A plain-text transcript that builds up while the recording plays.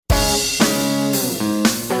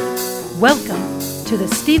Welcome to the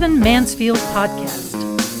Stephen Mansfield Podcast.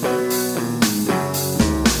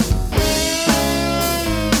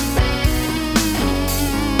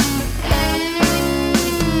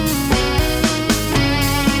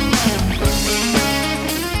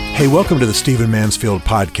 Hey, welcome to the Stephen Mansfield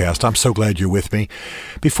Podcast. I'm so glad you're with me.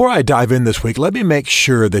 Before I dive in this week, let me make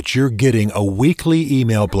sure that you're getting a weekly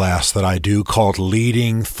email blast that I do called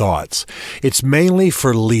Leading Thoughts. It's mainly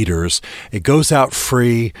for leaders. It goes out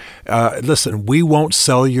free. Listen, we won't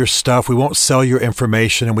sell your stuff. We won't sell your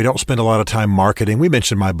information, and we don't spend a lot of time marketing. We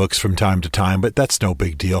mention my books from time to time, but that's no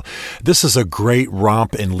big deal. This is a great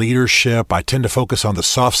romp in leadership. I tend to focus on the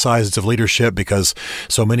soft sides of leadership because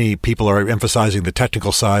so many people are emphasizing the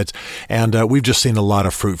technical sides. And we've just seen a lot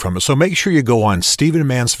of fruit from it. So make sure you go on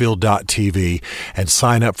stephenmansfield.tv and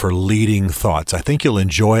sign up for Leading Thoughts. I think you'll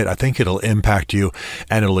enjoy it. I think it'll impact you,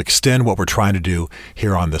 and it'll extend what we're trying to do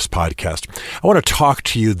here on this podcast. I want to talk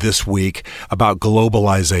to you this week about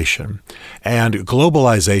globalization and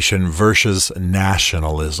globalization versus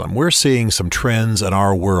nationalism. We're seeing some trends in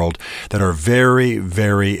our world that are very,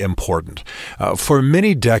 very important. For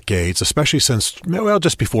many decades, especially since,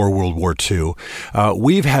 just before World War II,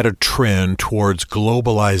 we've had a trend towards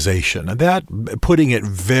globalization. And that, putting it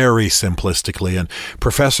very simplistically, and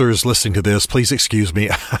professors listening to this, please excuse me,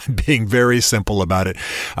 I'm being very simple about it.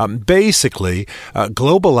 Basically,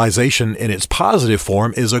 globalization in its positive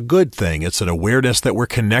form is a good thing. It's an awareness that we're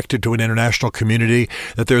connected to an international community,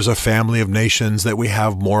 that there's a family of nations, that we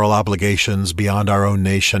have moral obligations beyond our own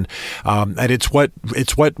nation. And it's what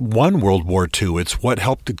won World War II. It's what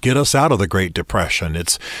helped get us out of the Great Depression.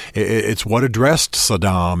 It's what addressed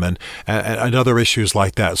Saddam and other issues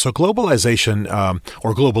like that. So globalization,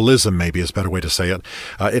 or globalism maybe is a better way to say it,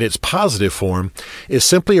 in its positive form, is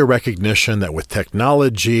simply a recognition that with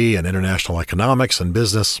technology and international economics and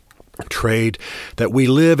business, trade, that we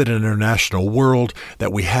live in an international world,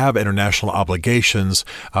 that we have international obligations,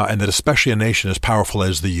 and that especially a nation as powerful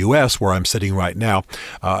as the U.S., where I'm sitting right now,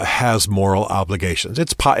 has moral obligations.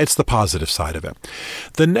 It's the positive side of it.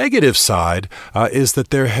 The negative side is that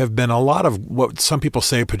there have been a lot of what some people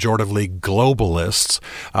say pejoratively globalists,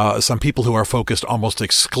 some people who are focused almost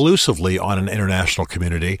exclusively on an international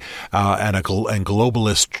community and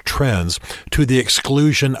globalist trends to the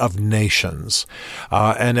exclusion of nations.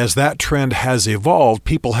 And as that trend has evolved,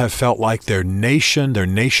 people have felt like their nation, their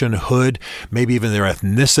nationhood, maybe even their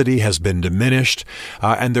ethnicity has been diminished,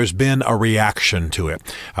 and there's been a reaction to it.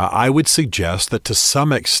 I would suggest that to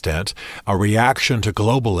some extent, a reaction to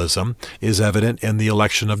globalism is evident in the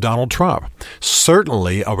election of Donald Trump.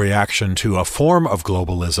 Certainly, a reaction to a form of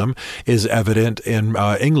globalism is evident in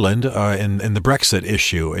England in the Brexit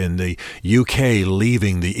issue, in the UK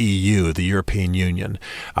leaving the EU, the European Union.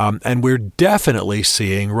 And we're definitely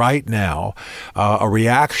seeing right now a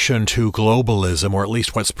reaction to globalism, or at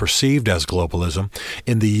least what's perceived as globalism,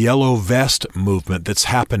 in the yellow vest movement that's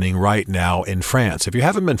happening right now in France. If you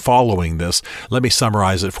haven't been following this, let me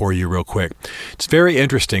summarize it for you real quick. It's very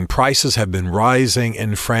interesting. Prices have been rising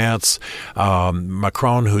in France.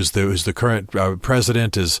 Macron, who's the current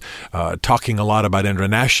president, is talking a lot about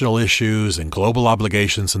international issues and global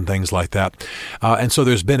obligations and things like that. And so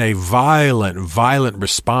there's been a violent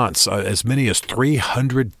response, as many as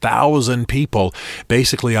 300,000 people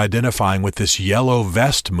basically identifying with this yellow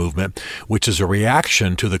vest movement, which is a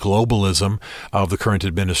reaction to the globalism of the current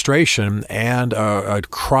administration and a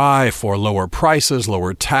cry for lower prices,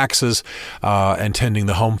 lower taxes, and tending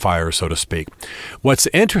the home fire, so to speak. What's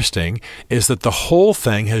interesting is that the whole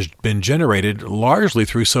thing has been generated largely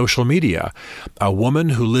through social media. A woman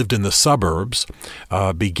who lived in the suburbs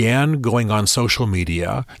began going on social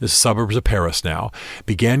media, the suburbs of Paris now,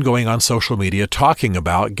 began going on social media talking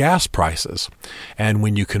about gas prices. And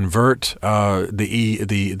when you convert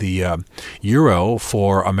the euro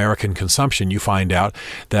for American consumption, you find out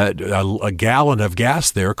that a gallon of gas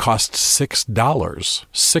there costs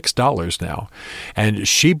 $6 now. And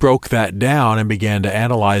she broke that down and began to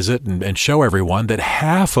analyze it and show everyone that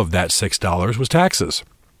half of that $6 was taxes.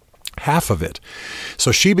 Half of it.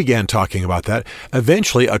 So she began talking about that.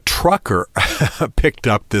 Eventually, a trucker picked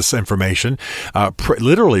up this information,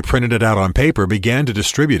 literally printed it out on paper, began to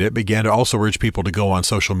distribute it, began to also urge people to go on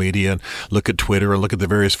social media and look at Twitter and look at the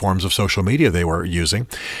various forms of social media they were using.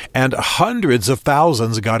 And hundreds of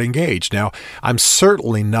thousands got engaged. Now, I'm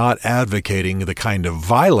certainly not advocating the kind of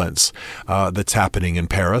violence that's happening in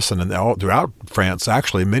Paris and throughout France,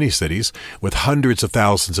 actually many cities, with hundreds of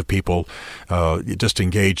thousands of people just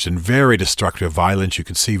engaged in very destructive violence. You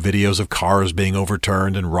could see videos of cars being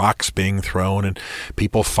overturned and rocks being thrown and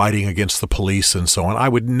people fighting against the police and so on. I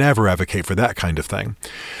would never advocate for that kind of thing.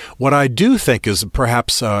 What I do think is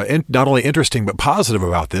perhaps not only interesting but positive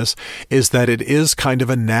about this is that it is kind of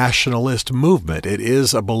a nationalist movement. It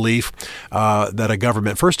is a belief that a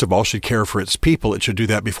government, first of all, should care for its people. It should do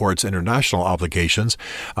that before its international obligations,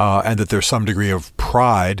 and that there's some degree of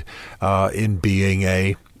pride in being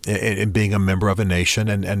a member of a nation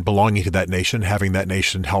and belonging to that nation, having that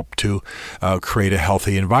nation help to create a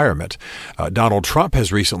healthy environment. Donald Trump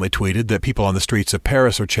has recently tweeted that people on the streets of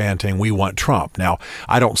Paris are chanting, "We want Trump." Now,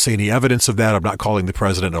 I don't see any evidence of that. I'm not calling the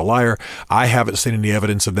president a liar. I haven't seen any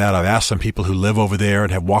evidence of that. I've asked some people who live over there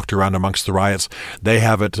and have walked around amongst the riots. They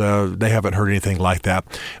haven't heard anything like that.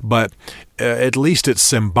 But at least it's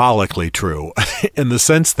symbolically true in the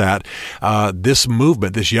sense that this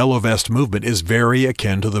movement, this yellow vest movement, is very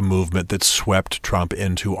akin to the movement that swept Trump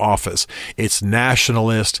into office. It's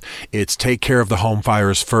nationalist. It's take care of the home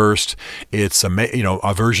fires first. It's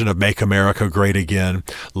a version of Make America Great Again,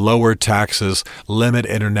 lower taxes, limit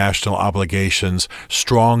international obligations,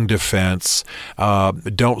 strong defense,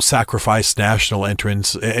 don't sacrifice national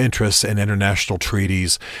interests in international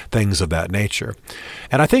treaties, things of that nature.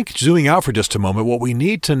 And I think zooming out for just a moment, what we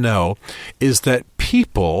need to know is that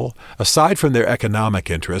people, aside from their economic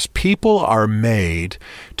interests, people are made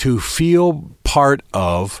to feel part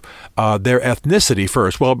of their ethnicity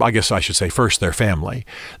first. Well, I guess I should say first their family.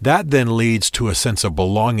 That then leads to a sense of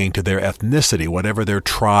belonging to their ethnicity, whatever their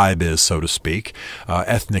tribe is, so to speak,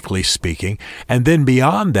 ethnically speaking. And then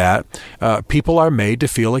beyond that, people are made to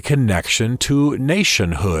feel a connection to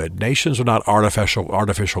nationhood. Nations are not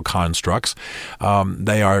artificial constructs.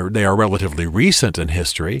 They are relatively recent in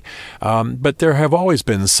history, but there have always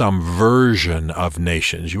been some version of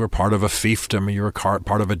nations. You were part of a fiefdom, you were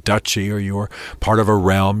part of a duchy, or you were part of a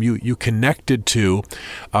realm. You connected to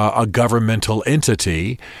a governmental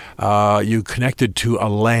entity. You connected to a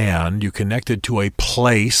land. You connected to a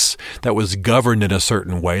place that was governed in a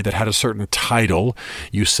certain way, that had a certain title.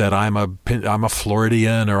 You said, I'm a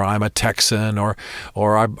Floridian, or I'm a Texan, or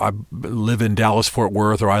I live in Dallas-Fort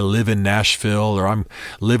Worth, or I live in Nashville, or I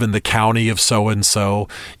live in the county of so-and-so.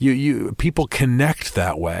 People connect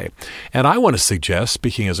that way. And I want to suggest,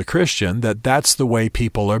 speaking as a Christian, that that's the way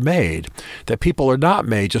people are made. That people are not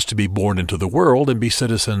made just to be born into the world and be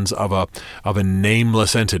citizens of a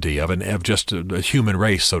nameless entity, of just a human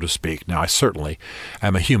race, so to speak. Now, I certainly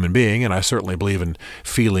am a human being, and I certainly believe in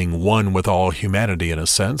feeling one with all humanity in a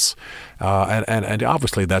sense. And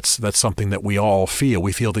obviously that's something that we all feel.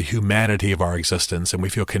 We feel the humanity of our existence, and we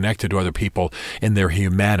feel connected to other people in their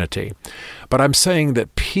humanity. But I'm saying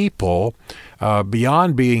that people,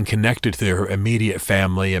 beyond being connected to their immediate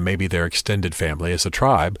family and maybe their extended family as a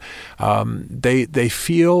tribe, they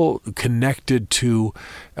feel connected to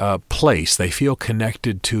place. They feel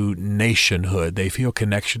connected to nationhood. They feel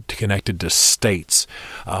connected to states.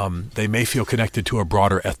 They may feel connected to a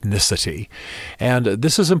broader ethnicity. And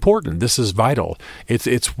this is important. This is vital.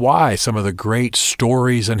 It's why some of the great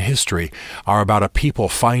stories in history are about a people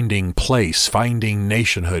finding place, finding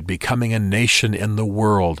nationhood, becoming a nation in the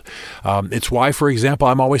world. It's why, for example,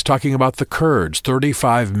 I'm always talking about the Kurds,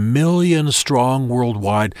 35 million strong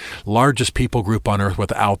worldwide, largest people group on earth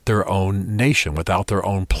without their own nation, without their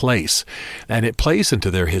own place. And it plays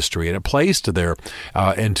into their history, and it plays to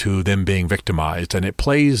into them being victimized, and it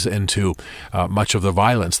plays into much of the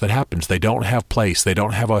violence that happens. They don't have place. They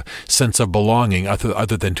don't have a sense of belonging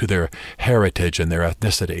other than to their heritage and their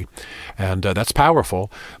ethnicity. And that's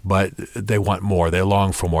powerful, but they want more. They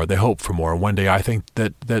long for more. They hope for more. One day I think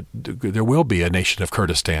that there will be a nation of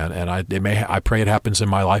Kurdistan, and I pray it happens in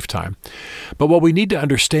my lifetime. But what we need to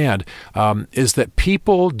understand is that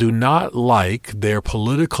people do not like their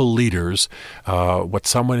political leaders, what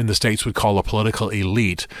someone in the States would call a political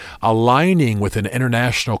elite, aligning with an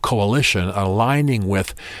international coalition, aligning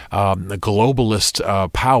with globalist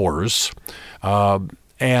powers,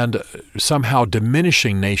 and somehow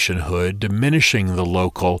diminishing nationhood, diminishing the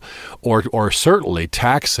local, or certainly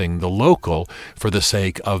taxing the local for the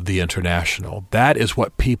sake of the international. That is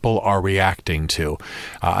what people are reacting to.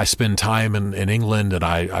 I spend time in England, and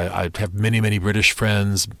I have many British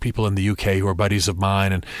friends, people in the UK who are buddies of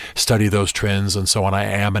mine, and study those trends and so on. I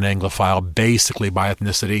am an Anglophile, basically by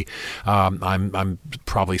ethnicity. I'm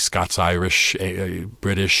probably Scots-Irish,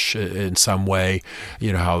 British in some way.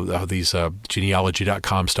 You know how these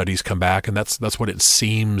genealogy.com studies come back, and that's what it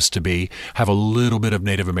seems to be. Have a little bit of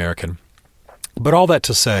Native American. But all that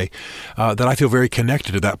to say that I feel very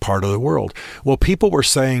connected to that part of the world. Well, people were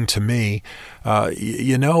saying to me,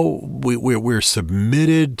 we're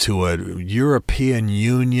submitted to a European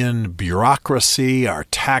Union bureaucracy. Our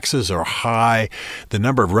taxes are high. The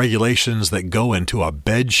number of regulations that go into a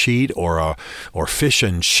bed sheet or fish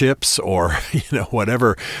and chips or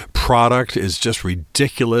whatever product is just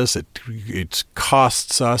ridiculous. It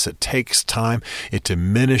costs us. It takes time. It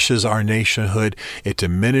diminishes our nationhood. It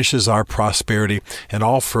diminishes our prosperity. And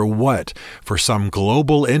all for what? For some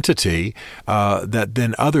global entity that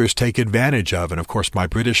then others take advantage of. And of course, my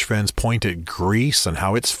British friends point at Greece and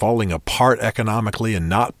how it's falling apart economically and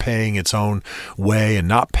not paying its own way and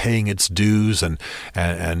not paying its dues and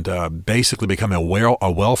basically becoming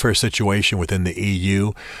a welfare situation within the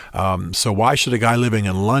EU. So why should a guy living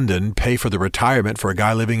in London pay for the retirement for a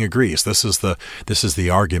guy living in Greece? This is the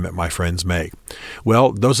argument my friends make.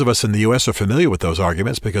 Well, those of us in the U.S. are familiar with those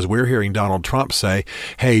arguments because we're hearing Donald Trump say,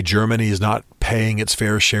 hey, Germany is not paying its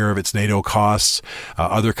fair share of its NATO costs.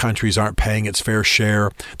 Other countries aren't paying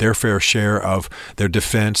their fair share of their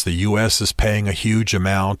defense. The U.S. is paying a huge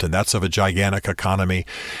amount, and that's of a gigantic economy.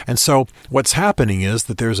 And so what's happening is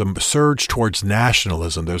that there's a surge towards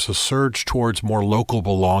nationalism. There's a surge towards more local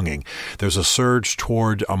belonging. There's a surge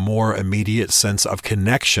toward a more immediate sense of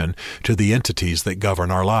connection to the entities that govern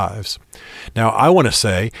our lives. Now, I want to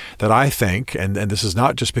say that I think, and this is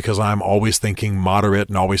not just because I'm always thinking moderate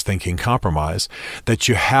and always thinking compromise, that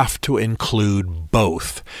you have to include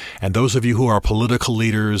both. And those of you who are political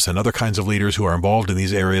leaders and other kinds of leaders who are involved in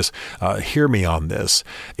these areas, hear me on this.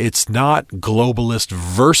 It's not globalist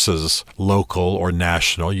versus local or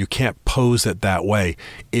national. You can't pose it that way.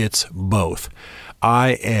 It's both.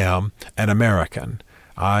 I am an American.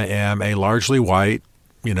 I am a largely white,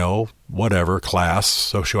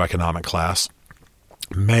 socioeconomic class,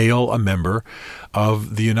 male, a member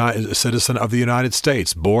of a citizen of the United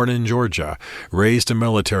States, born in Georgia, raised a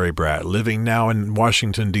military brat, living now in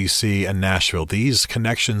Washington, D.C. and Nashville. These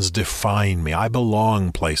connections define me. I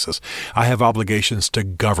belong places. I have obligations to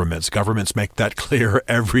governments. Governments make that clear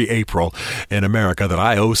every April in America that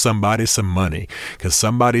I owe somebody some money because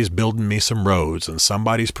somebody's building me some roads and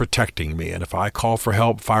somebody's protecting me. And if I call for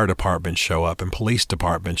help, fire departments show up and police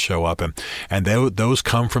departments show up. And those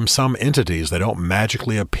come from some entities. They don't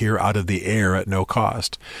magically appear out of the air at no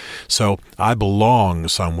cost. So I belong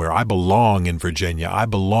somewhere. I belong in Virginia. I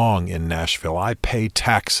belong in Nashville. I pay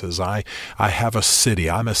taxes. I have a city.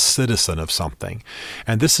 I'm a citizen of something.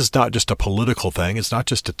 And this is not just a political thing. It's not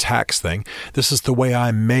just a tax thing. This is the way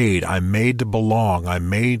I'm made. I'm made to belong. I'm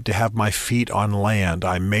made to have my feet on land.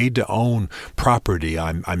 I'm made to own property.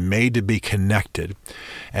 I'm made to be connected.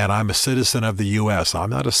 And I'm a citizen of the U.S. I'm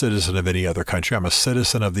not a citizen of any other country. I'm a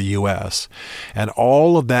citizen of the U.S. And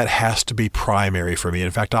all of that has to be primary for me.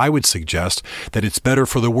 In fact, I would suggest that it's better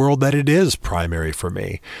for the world that it is primary for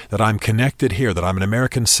me, that I'm connected here, that I'm an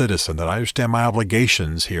American citizen, that I understand my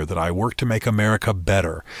obligations here, that I work to make America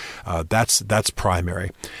better. That's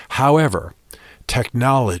primary. However,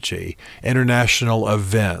 technology, international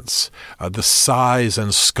events, the size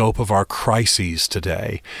and scope of our crises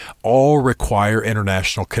today all require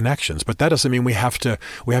international connections. But that doesn't mean we have to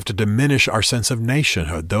diminish our sense of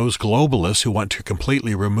nationhood. Those globalists who want to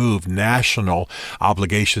completely remove national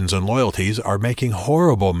obligations and loyalties are making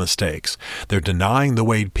horrible mistakes. They're denying the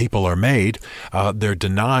way people are made. They're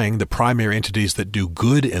denying the primary entities that do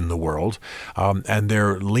good in the world. And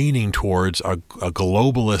they're leaning towards a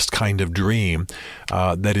globalist kind of dream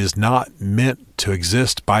that is not meant to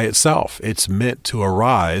exist by itself. It's meant to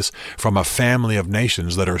arise from a family of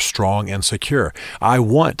nations that are strong and secure. I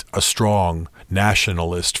want a strong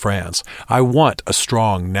nationalist France. I want a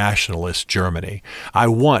strong nationalist Germany. I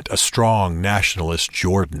want a strong nationalist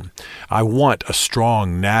Jordan. I want a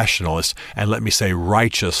strong nationalist, and let me say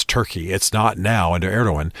righteous Turkey. It's not now under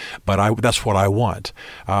Erdogan, but that's what I want.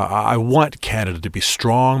 I want Canada to be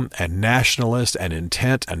strong and nationalist and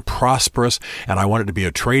intent and prosperous, and I want it to be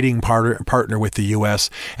a trading partner with the U.S.,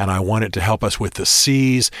 and I want it to help us with the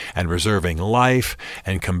seas and preserving life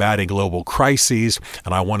and combating global crises,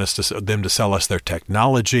 and I want them to sell us their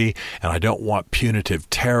technology, and I don't want punitive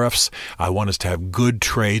tariffs. I want us to have good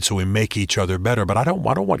trade so we make each other better, but I don't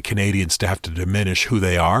want Canadians to have to diminish who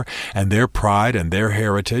they are and their pride and their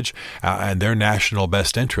heritage and their national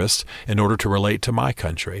best interests in order to relate to my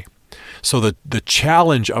country. So the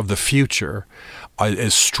challenge of the future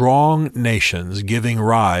is strong nations giving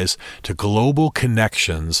rise to global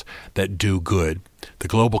connections that do good. The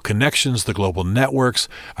global connections, the global networks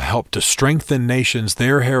help to strengthen nations,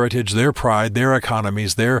 their heritage, their pride, their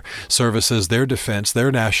economies, their services, their defense,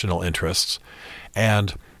 their national interests.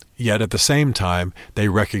 And yet at the same time, they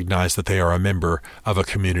recognize that they are a member of a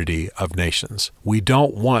community of nations. We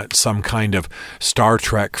don't want some kind of Star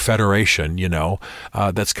Trek federation,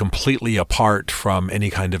 that's completely apart from any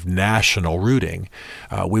kind of national rooting.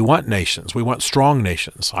 We want nations. We want strong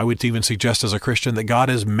nations. I would even suggest as a Christian that God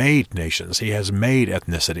has made nations. He has made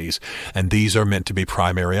ethnicities, and these are meant to be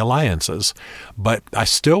primary alliances. But I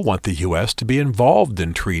still want the U.S. to be involved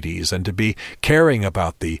in treaties and to be caring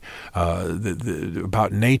about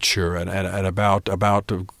about nature and about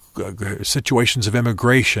situations of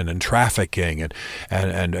immigration and trafficking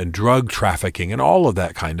and drug trafficking and all of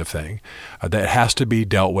that kind of thing that has to be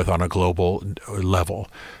dealt with on a global level.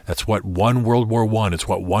 That's what won World War I. It's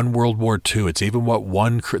what won World War II. It's even what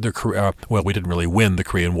won we didn't really win the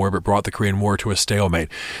Korean War, but brought the Korean War to a stalemate.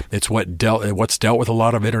 It's what's dealt with a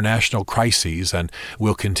lot of international crises and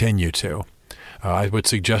will continue to. I would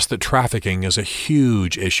suggest that trafficking is a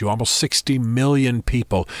huge issue. Almost 60 million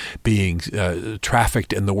people being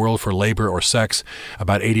trafficked in the world for labor or sex,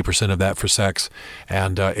 about 80% of that for sex,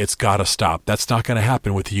 and it's got to stop. That's not going to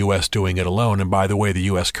happen with the U.S. doing it alone, and by the way, the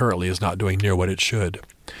U.S. currently is not doing near what it should.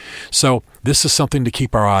 So this is something to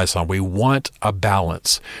keep our eyes on. We want a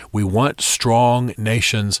balance. We want strong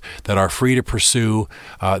nations that are free to pursue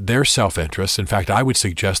their self-interest. In fact, I would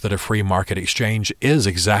suggest that a free market exchange is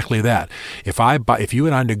exactly that. If you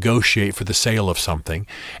and I negotiate for the sale of something,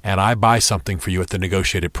 and I buy something for you at the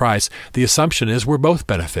negotiated price, the assumption is we're both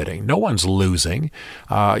benefiting. No one's losing.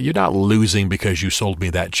 You're not losing because you sold me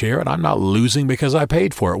that chair, and I'm not losing because I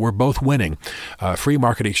paid for it. We're both winning. Free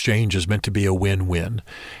market exchange is meant to be a win-win.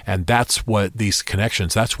 And that's what these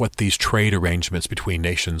connections, that's what these trade arrangements between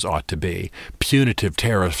nations ought to be. Punitive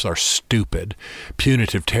tariffs are stupid.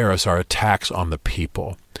 Punitive tariffs are attacks on the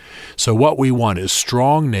people. So what we want is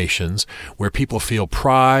strong nations where people feel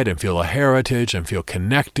pride and feel a heritage and feel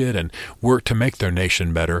connected and work to make their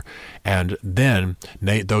nation better. And then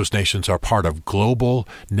those nations are part of global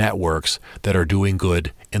networks that are doing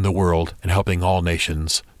good in the world and helping all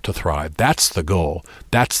nations to thrive. That's the goal.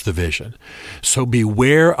 That's the vision. So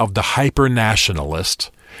beware of the hyper-nationalist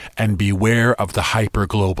and beware of the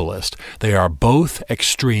hyper-globalist. They are both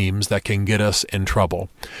extremes that can get us in trouble.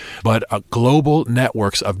 But global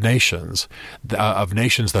networks of nations that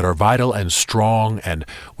are vital and strong and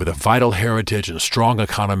with a vital heritage and strong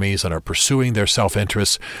economies and are pursuing their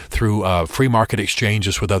self-interests through free market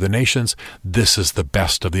exchanges with other nations, this is the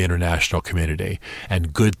best of the international community,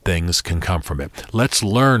 and good things can come from it. Let's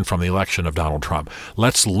learn from the election of Donald Trump.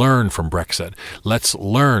 Let's learn from Brexit. Let's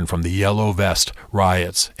learn from the Yellow Vest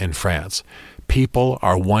riots in France. People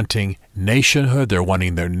are wanting nationhood. They're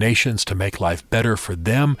wanting their nations to make life better for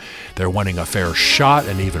them. They're wanting a fair shot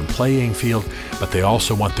and even playing field, but they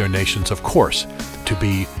also want their nations, of course, to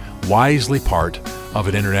be wisely part of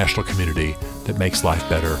an international community that makes life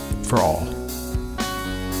better for all.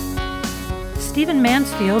 Stephen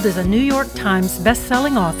Mansfield is a New York Times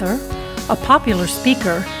best-selling author, a popular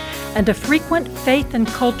speaker, and a frequent faith and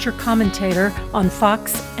culture commentator on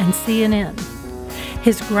Fox and CNN.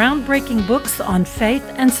 His groundbreaking books on faith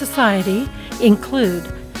and society include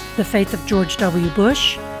The Faith of George W.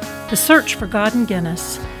 Bush, The Search for God in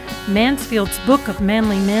Guinness, Mansfield's Book of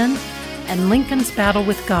Manly Men, and Lincoln's Battle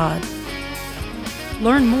with God.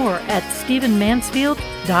 Learn more at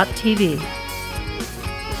stephenmansfield.tv.